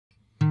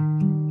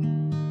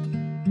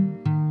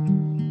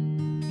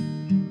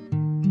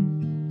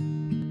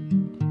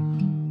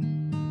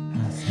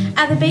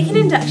At the Beacon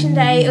Induction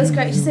Day, it was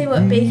great to see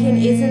what Beacon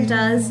is and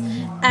does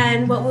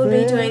and what we'll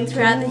be doing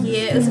throughout the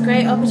year. It was a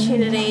great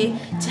opportunity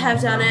to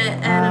have done it,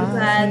 and I'm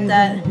glad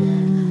that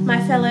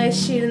my fellow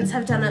students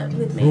have done it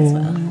with me as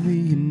well.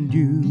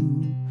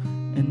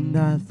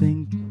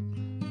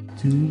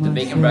 The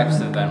Beacon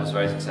breakfast event was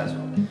very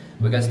successful.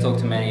 We got to talk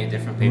to many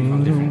different people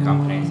from different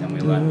companies, and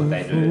we learned what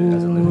they do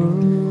as a living.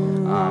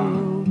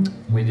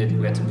 We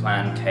had to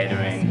plan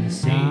catering, the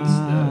seats,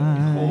 the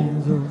hall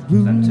for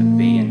them to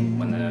be in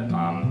when the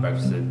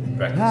breakfast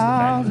event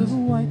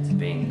was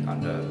being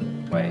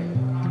underway.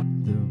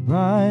 The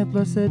bright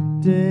blessed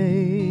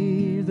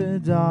day, the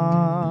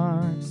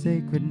dark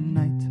sacred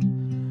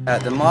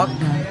night. The mock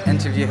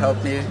interview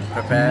helped me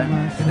prepare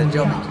for the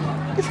job.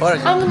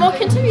 The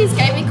mock interviews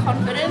gave me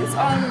confidence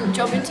on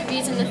job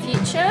interviews in the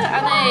future,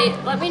 and they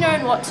let me know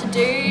what to do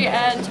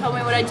and told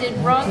me what I did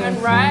wrong and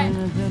right.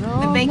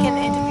 The Beacon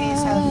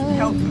interviews have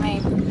helped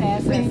me prepare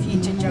for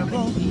future job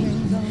interviews.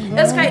 It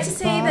was great to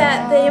see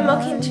that the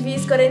mock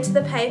interviews got into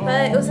the paper.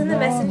 It was in the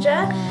Messenger,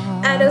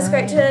 and it was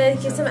great to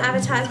give some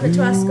advertisement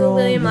to our school,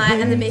 William Light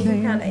and the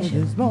Beacon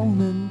Foundation.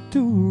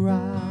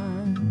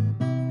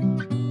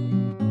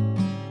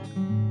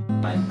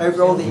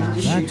 Overall, the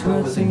industry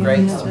tour was a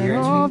great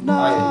experience. I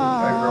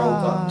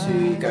overall got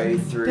to go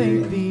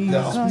through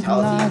the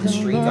hospitality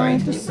industry, going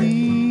to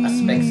different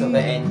aspects of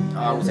it, and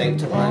I was able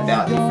to learn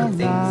about different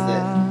things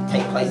that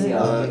take place in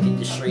the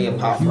industry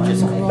apart from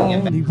just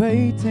cooking.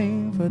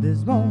 Waiting for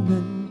this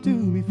moment to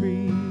be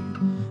free.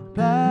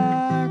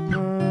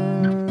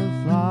 Blackbird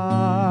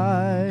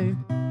fly,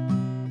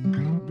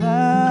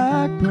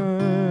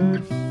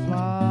 blackbird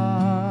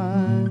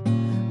fly,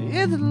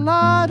 in the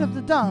light of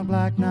the dark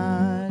black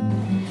night.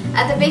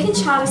 At the Beacon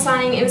Charter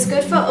signing, it was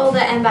good for all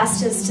the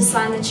ambassadors to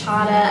sign the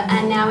charter,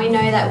 and now we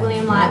know that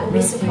William Light will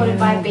be supported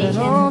by Beacon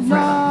forever.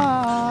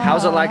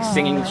 How's it like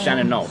singing with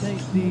Shannon Knoll?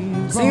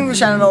 Singing with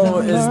Shannon Knoll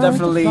is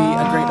definitely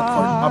a great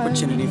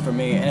opportunity for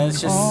me, and it's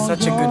just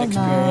such a good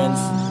experience.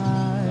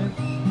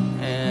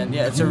 And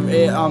yeah, it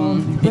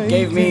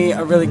gave me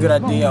a really good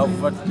idea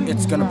of what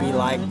it's gonna be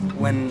like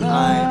when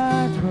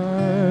I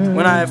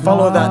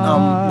follow that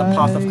the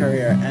path of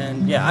career.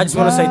 And yeah, I just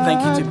want to say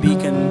thank you to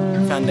Beacon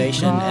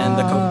Foundation and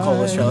the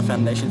Coca-Cola Australia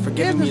Foundation for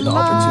giving me the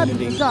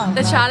opportunity.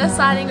 The charter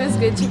signing was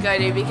good to go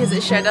to because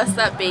it showed us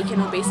that Beacon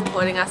will be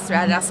supporting us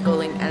throughout our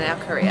schooling and our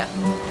career.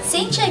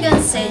 Seeing Chegg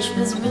on stage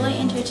was really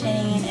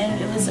entertaining,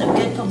 and it was a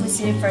good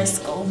publicity for our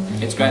school.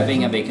 It's great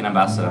being a Beacon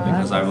ambassador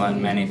because I've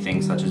learned many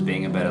things such as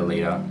being a better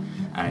leader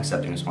and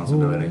accepting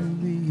responsibility.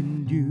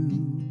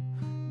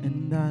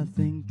 And I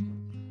think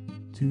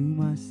to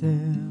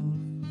myself,